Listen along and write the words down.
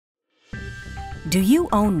Do you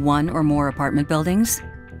own one or more apartment buildings?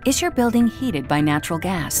 Is your building heated by natural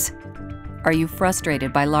gas? Are you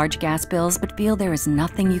frustrated by large gas bills but feel there is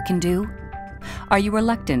nothing you can do? Are you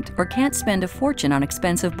reluctant or can't spend a fortune on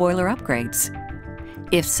expensive boiler upgrades?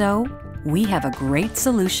 If so, we have a great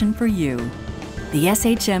solution for you. The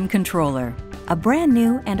SHM Controller, a brand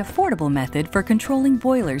new and affordable method for controlling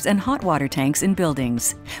boilers and hot water tanks in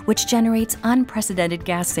buildings, which generates unprecedented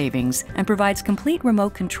gas savings and provides complete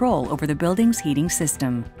remote control over the building's heating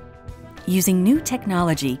system. Using new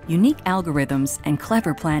technology, unique algorithms, and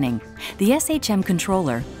clever planning, the SHM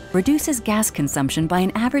Controller reduces gas consumption by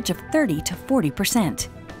an average of 30 to 40%,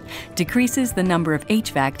 decreases the number of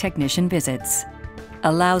HVAC technician visits,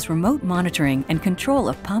 allows remote monitoring and control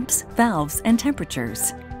of pumps, valves, and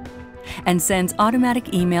temperatures, and sends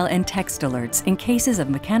automatic email and text alerts in cases of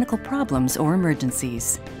mechanical problems or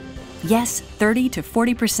emergencies. Yes, 30 to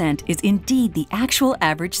 40% is indeed the actual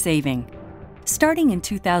average saving. Starting in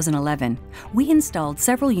 2011, we installed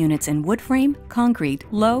several units in wood frame, concrete,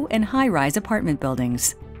 low and high-rise apartment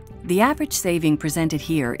buildings. The average saving presented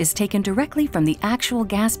here is taken directly from the actual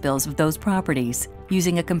gas bills of those properties,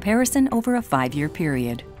 using a comparison over a 5-year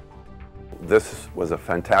period. This was a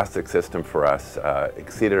fantastic system for us,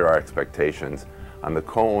 exceeded our expectations. I'm the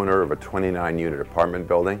co-owner of a 29-unit apartment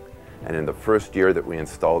building, and in the first year that we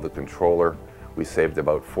installed the controller, we saved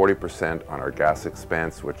about 40% on our gas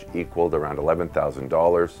expense, which equaled around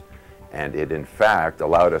 $11,000, and it in fact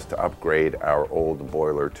allowed us to upgrade our old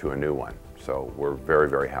boiler to a new one. So we're very,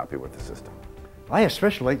 very happy with the system. I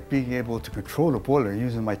especially like being able to control the boiler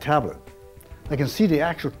using my tablet. I can see the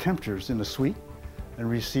actual temperatures in the suite and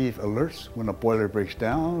receive alerts when a boiler breaks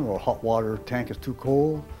down or a hot water tank is too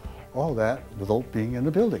cold, all that without being in the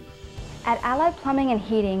building. At Allied Plumbing and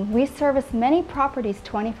Heating, we service many properties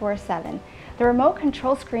 24/7. The remote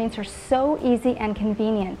control screens are so easy and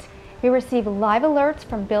convenient. We receive live alerts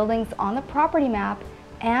from buildings on the property map,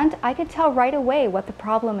 and I could tell right away what the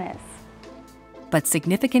problem is. But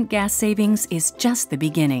significant gas savings is just the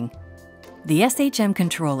beginning. The SHM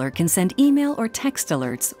Controller can send email or text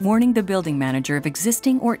alerts warning the building manager of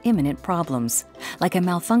existing or imminent problems, like a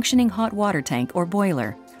malfunctioning hot water tank or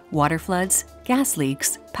boiler, water floods, gas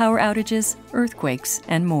leaks, power outages, earthquakes,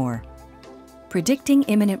 and more. Predicting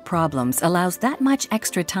imminent problems allows that much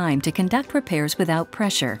extra time to conduct repairs without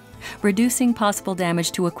pressure, reducing possible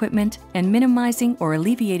damage to equipment and minimizing or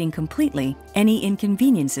alleviating completely any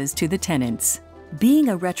inconveniences to the tenants. Being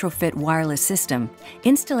a retrofit wireless system,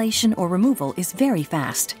 installation or removal is very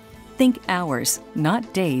fast. Think hours,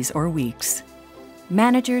 not days or weeks.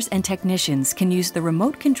 Managers and technicians can use the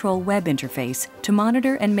remote control web interface to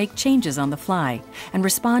monitor and make changes on the fly and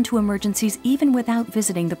respond to emergencies even without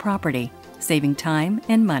visiting the property, saving time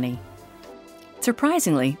and money.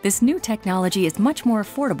 Surprisingly, this new technology is much more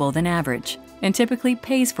affordable than average and typically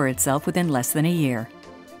pays for itself within less than a year.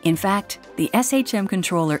 In fact, the SHM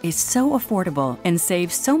Controller is so affordable and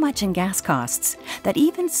saves so much in gas costs that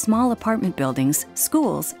even small apartment buildings,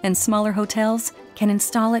 schools, and smaller hotels can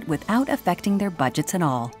install it without affecting their budgets at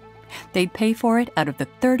all. They'd pay for it out of the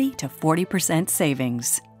 30 to 40%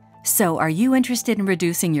 savings. So are you interested in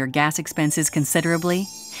reducing your gas expenses considerably?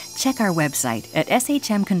 Check our website at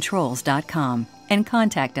shmcontrols.com and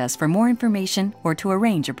contact us for more information or to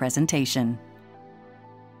arrange a presentation.